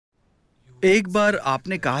एक बार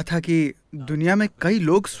आपने कहा था कि दुनिया में कई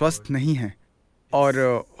लोग स्वस्थ नहीं हैं और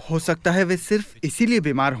हो सकता है वे सिर्फ इसीलिए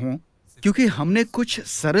बीमार हों क्योंकि हमने कुछ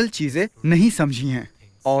सरल चीजें नहीं समझी हैं।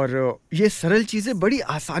 और ये सरल चीजें बड़ी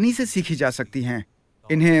आसानी से सीखी जा सकती हैं।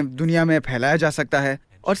 इन्हें दुनिया में फैलाया जा सकता है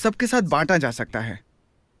और सबके साथ बांटा जा सकता है।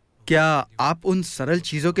 क्या आप उन सरल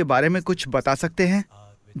चीजों के बारे में कुछ बता सकते हैं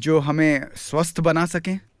जो हमें स्वस्थ बना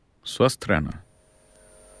सकें? स्वस्थ रहना।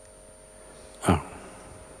 हाँ।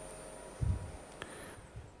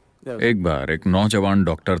 एक बार एक नौजवान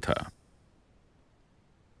डॉक्टर था।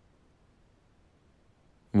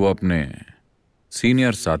 वो अपने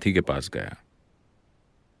सीनियर साथी के पास गया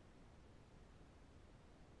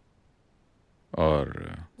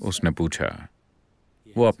और उसने पूछा।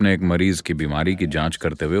 वो अपने एक मरीज की बीमारी की जांच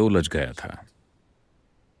करते हुए उलझ गया था।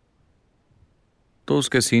 तो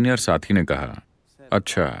उसके सीनियर साथी ने कहा,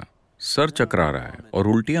 अच्छा, सर चकरा रहा है और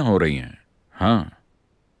उल्टियां हो रही हैं। हाँ,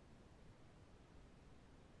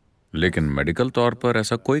 लेकिन मेडिकल तौर पर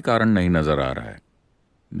ऐसा कोई कारण नहीं नजर आ रहा है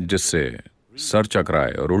जिससे सर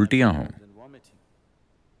चकराए और उल्टियां हों।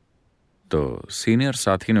 तो सीनियर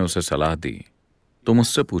साथी ने उसे सलाह दी, तुम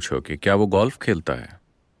उससे पूछो कि क्या वो गोल्फ खेलता है।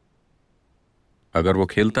 अगर वो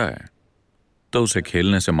खेलता है तो उसे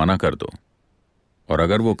खेलने से मना कर दो, और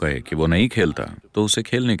अगर वो कहे कि वो नहीं खेलता तो उसे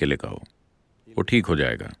खेलने के लिए कहो। वो ठीक हो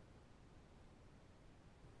जाएगा।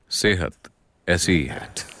 सेहत ऐसी ही है।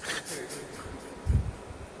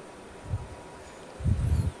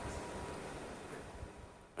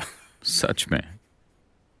 सच में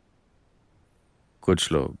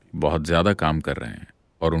कुछ लोग बहुत ज्यादा काम कर रहे हैं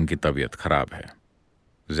और उनकी तबीयत खराब है।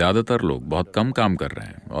 ज्यादातर लोग बहुत कम काम कर रहे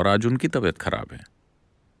हैं और आज उनकी तबीयत खराब है।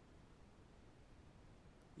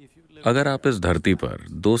 अगर आप इस धरती पर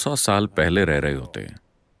 200 साल पहले रह रहे होते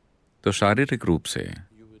तो शारीरिक रूप से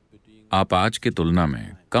आप आज की तुलना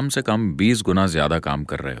में कम से कम 20 गुना ज्यादा काम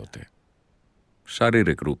कर रहे होते।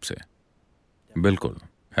 शारीरिक रूप से, बिल्कुल,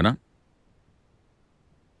 है ना?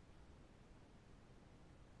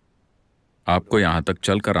 आपको यहां तक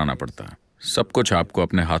चलकर आना पड़ता, सब कुछ आपको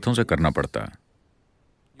अपने हाथों से करना पड़ता।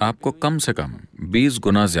 आपको कम से कम 20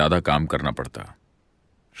 गुना ज्यादा काम करना पड़ता।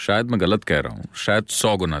 शायद मैं गलत कह रहा हूं, शायद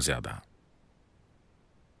 100 गुना ज्यादा।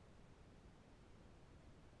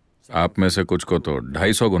 आप में से कुछ को तो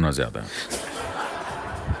 250 गुना ज्यादा।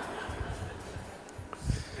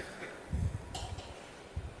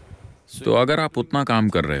 तो अगर आप उतना काम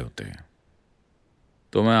कर रहे होते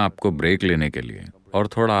तो मैं आपको ब्रेक लेने के लिए और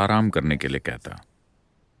थोड़ा आराम करने के लिए कहता।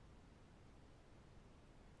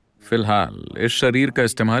 फिलहाल इस शरीर का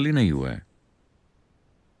इस्तेमाल ही नहीं हुआ है।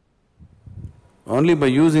 Only by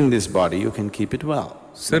using this body you can keep it well.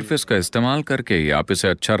 सिर्फ इसका इस्तेमाल करके ही आप इसे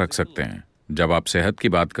अच्छा रख सकते हैं। जब आप सेहत की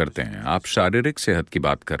बात करते हैं, आप शारीरिक सेहत की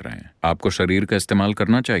बात कर रहे हैं। आपको शरीर का इस्तेमाल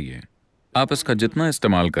करना चाहिए। आप इसका जितना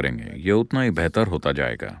इस्तेमाल करेंगे, ये उतना ही बेहतर होता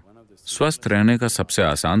जाएगा। स्वस्थ रहने का सबसे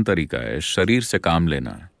आसान तरीका है शरीर से काम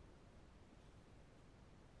लेना।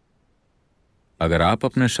 अगर आप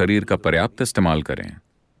अपने शरीर का पर्याप्त इस्तेमाल करें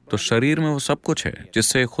तो शरीर में वो सब कुछ है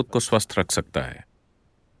जिससे खुद को स्वस्थ रख सकता है।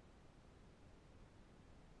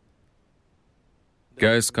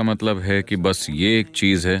 क्या इसका मतलब है कि बस ये एक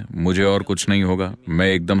चीज है, मुझे और कुछ नहीं होगा, मैं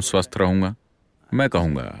एकदम स्वस्थ रहूंगा? मैं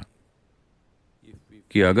कहूंगा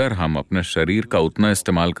कि अगर हम अपने शरीर का उतना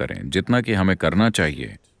इस्तेमाल करें जितना कि हमें करना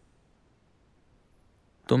चाहिए,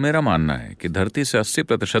 तो मेरा मानना है कि धरती से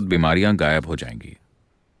 80% बीमारियां गायब हो जाएंगी।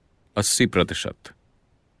 80%।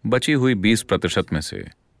 बची हुई 20% में से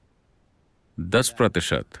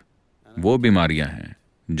 10% वो बीमारियां हैं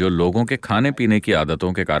जो लोगों के खाने पीने की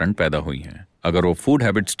आदतों के कारण पैदा हुई हैं। अगर वो फूड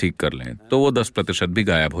हैबिट्स ठीक कर लें तो वो 10% भी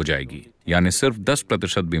गायब हो जाएगी। यानी सिर्फ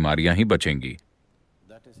 10% बीमारियां ही बचेंगी,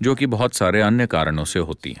 जो कि बहुत सारे अन्य कारणों से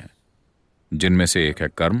होती हैं, जिनमें से एक है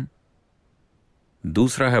कर्म,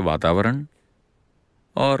 दूसरा है वातावरण,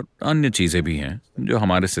 और अन्य चीजें भी हैं जो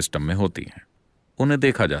हमारे सिस्टम में होती हैं। उन्हें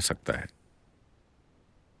देखा जा सकता है।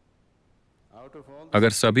 अगर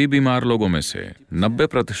सभी बीमार लोगों में से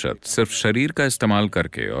 90% सिर्फ शरीर का इस्तेमाल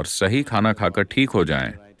करके और सही खाना खाकर ठीक हो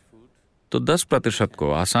जाएं, तो 10%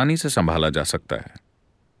 को आसानी से संभाला जा सकता है।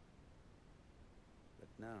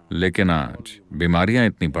 लेकिन आज बीमारियां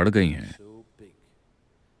इतनी बढ़ गई हैं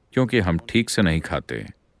क्योंकि हम ठीक से नहीं खाते,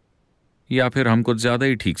 या फिर हम कुछ ज्यादा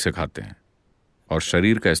ही ठीक से खाते हैं और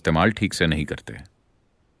शरीर का इस्तेमाल ठीक से नहीं करते।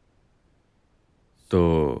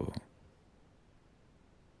 तो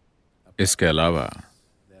इसके अलावा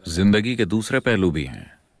जिंदगी के दूसरे पहलू भी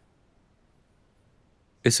हैं।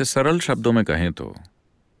 इसे सरल शब्दों में कहें तो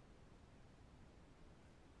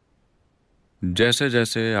जैसे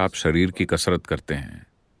जैसे आप शरीर की कसरत करते हैं,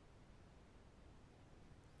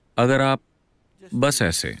 अगर आप बस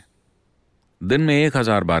ऐसे दिन में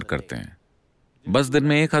 1000 बार करते हैं बस दिन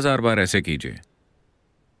में 1000 बार ऐसे कीजिए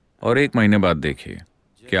और 1 महीने बाद देखिए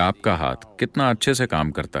कि आपका हाथ कितना अच्छे से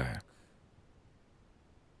काम करता है।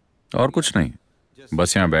 और कुछ नहीं,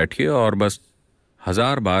 बस यहां बैठिए और बस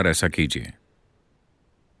 1000 बार ऐसा कीजिए।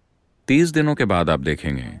 30 दिनों के बाद आप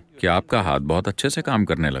देखेंगे कि आपका हाथ बहुत अच्छे से काम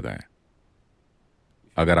करने लगा है।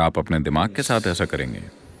 अगर आप अपने दिमाग के साथ ऐसा करेंगे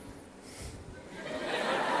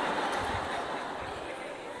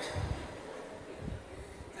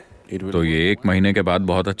तो ये 1 महीने के बाद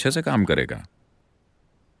बहुत अच्छे से काम करेगा।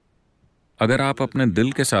 अगर आप अपने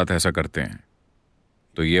दिल के साथ ऐसा करते हैं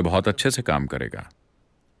तो ये बहुत अच्छे से काम करेगा।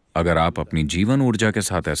 अगर आप अपनी जीवन ऊर्जा के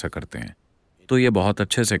साथ ऐसा करते हैं तो ये बहुत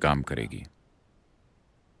अच्छे से काम करेगी।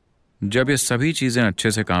 जब ये सभी चीजें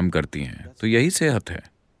अच्छे से काम करती हैं तो यही सेहत है।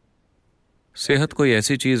 सेहत कोई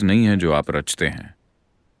ऐसी चीज नहीं है जो आप रचते हैं।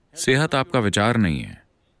 सेहत आपका विचार नहीं है।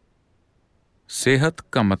 सेहत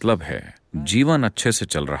का मतलब है जीवन अच्छे से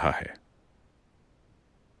चल रहा है,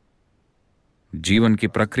 जीवन की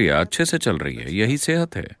प्रक्रिया अच्छे से चल रही है, यही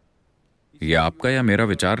सेहत है। यह आपका या मेरा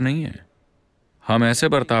विचार नहीं है। हम ऐसे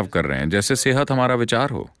बर्ताव कर रहे हैं जैसे सेहत हमारा विचार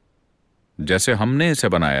हो, जैसे हमने इसे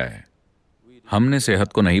बनाया है। हमने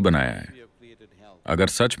सेहत को नहीं बनाया है। अगर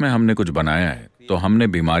सच में हमने कुछ बनाया है तो हमने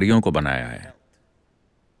बीमारियों को बनाया है।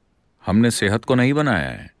 हमने सेहत को नहीं बनाया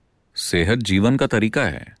है। सेहत जीवन का तरीका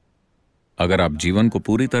है। अगर आप जीवन को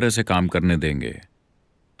पूरी तरह से काम करने देंगे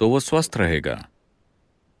तो वो स्वस्थ रहेगा।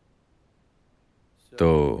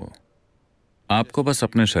 तो आपको बस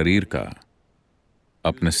अपने शरीर का,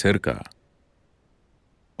 अपने सिर का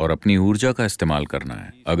और अपनी ऊर्जा का इस्तेमाल करना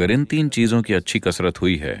है। अगर इन 3 चीजों की अच्छी कसरत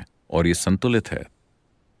हुई है और ये संतुलित है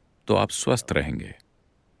तो आप स्वस्थ रहेंगे।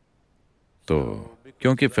 तो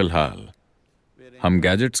क्योंकि फिलहाल हम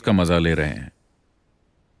गैजेट्स का मजा ले रहे हैं,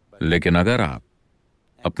 लेकिन अगर आप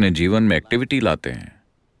अपने जीवन में एक्टिविटी लाते हैं,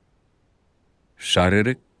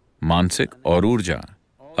 शारीरिक, मानसिक और ऊर्जा,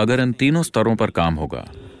 अगर इन तीनों स्तरों पर काम होगा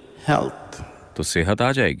Health. तो सेहत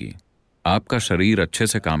आ जाएगी। आपका शरीर अच्छे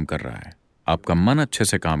से काम कर रहा है, आपका मन अच्छे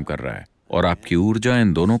से काम कर रहा है और आपकी ऊर्जा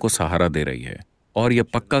इन दोनों को सहारा दे रही है और यह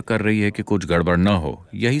पक्का कर रही है कि कुछ गड़बड़ न हो।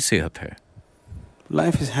 यही सेहत है।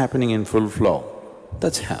 Life is happening in full flow.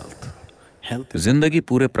 That's health. Health is जिंदगी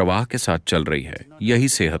पूरे प्रवाह के साथ चल रही है, यही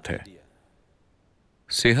सेहत है।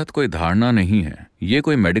 सेहत कोई धारणा नहीं है, ये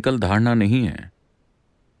कोई मेडिकल धारणा नहीं है।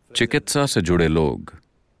 चिकित्सा से जुड़े लोग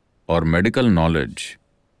और मेडिकल नॉलेज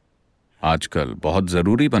आजकल बहुत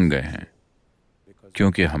जरूरी बन गए हैं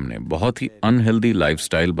क्योंकि हमने बहुत ही अनहेल्दी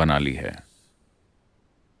लाइफस्टाइल बना ली है।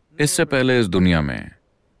 इससे पहले इस दुनिया में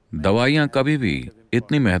दवाइयां कभी भी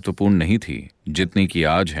इतनी महत्वपूर्ण नहीं थी जितनी कि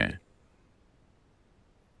आज हैं।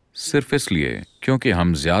 सिर्फ इसलिए क्योंकि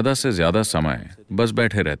हम ज्यादा से ज्यादा समय बस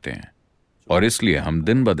बैठे रहते हैं और इसलिए हम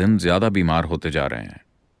दिन ब दिन ज्यादा बीमार होते जा रहे हैं।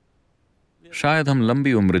 शायद हम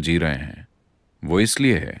लंबी उम्र जी रहे हैं, वो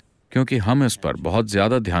इसलिए है क्योंकि हम इस पर बहुत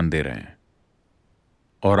ज्यादा ध्यान दे रहे हैं।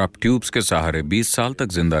 और आप ट्यूब्स के सहारे 20 साल तक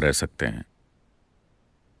जिंदा रह सकते हैं,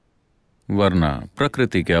 वरना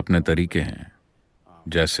प्रकृति के अपने तरीके हैं,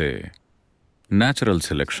 जैसे नेचुरल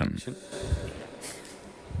सिलेक्शन।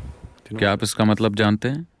 क्या आप इसका मतलब जानते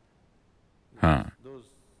हैं? हाँ,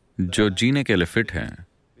 जो जीने के लिए फिट हैं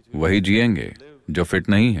वही जिएंगे, जो फिट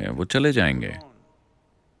नहीं है वो चले जाएंगे।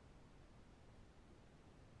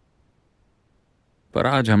 पर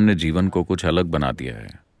आज हमने जीवन को कुछ अलग बना दिया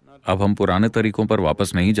है। अब हम पुराने तरीकों पर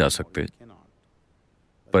वापस नहीं जा सकते,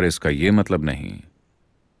 पर इसका यह मतलब नहीं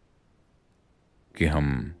कि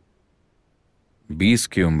हम 20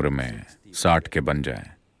 की उम्र में 60 के बन जाएं।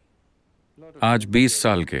 आज 20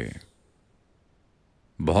 साल के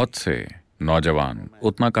बहुत से नौजवान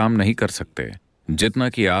उतना काम नहीं कर सकते जितना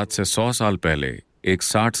कि आज से 100 साल पहले एक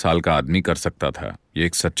 60 साल का आदमी कर सकता था। ये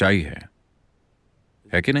एक सच्चाई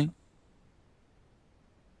है कि नहीं?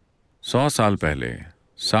 100 साल पहले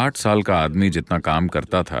 60 साल का आदमी जितना काम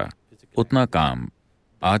करता था उतना काम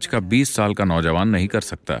आज का 20 साल का नौजवान नहीं कर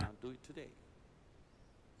सकता,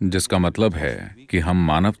 जिसका मतलब है कि हम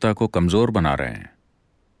मानवता को कमजोर बना रहे हैं।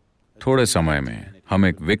 थोड़े समय में हम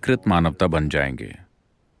एक विकृत मानवता बन जाएंगे।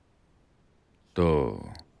 तो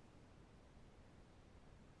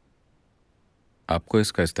आपको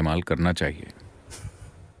इसका इस्तेमाल करना चाहिए।